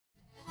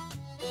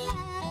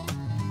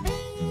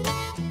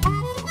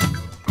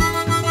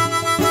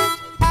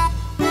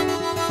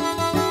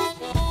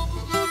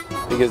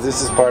because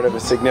this is part of a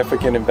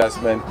significant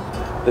investment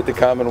that the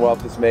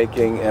Commonwealth is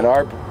making in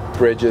our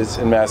bridges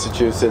in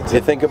Massachusetts.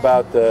 You think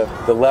about the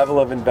level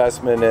of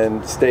investment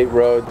in state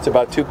roads, it's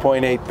about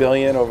 $2.8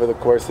 billion over the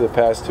course of the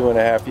past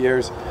 2.5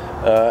 years,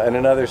 and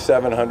another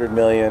 $700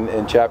 million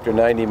in Chapter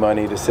 90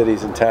 money to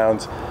cities and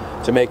towns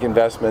to make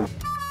investments.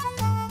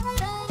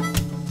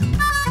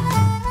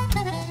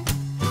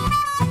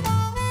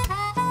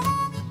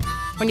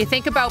 When you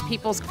think about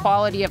people's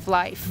quality of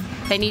life,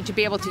 they need to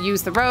be able to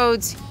use the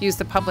roads, use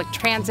the public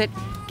transit,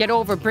 get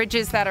over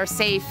bridges that are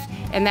safe,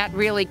 and that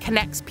really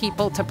connects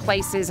people to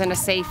places in a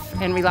safe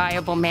and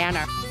reliable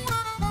manner.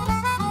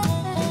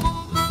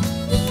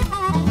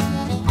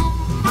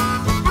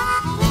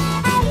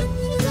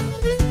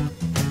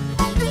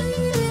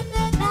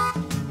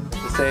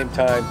 At the same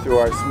time, through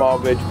our small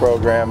bridge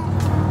program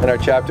and our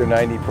Chapter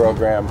 90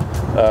 program,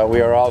 we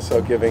are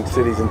also giving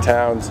cities and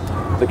towns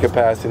the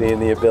capacity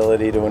and the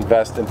ability to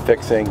invest in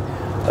fixing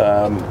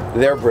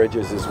their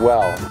bridges as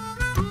well.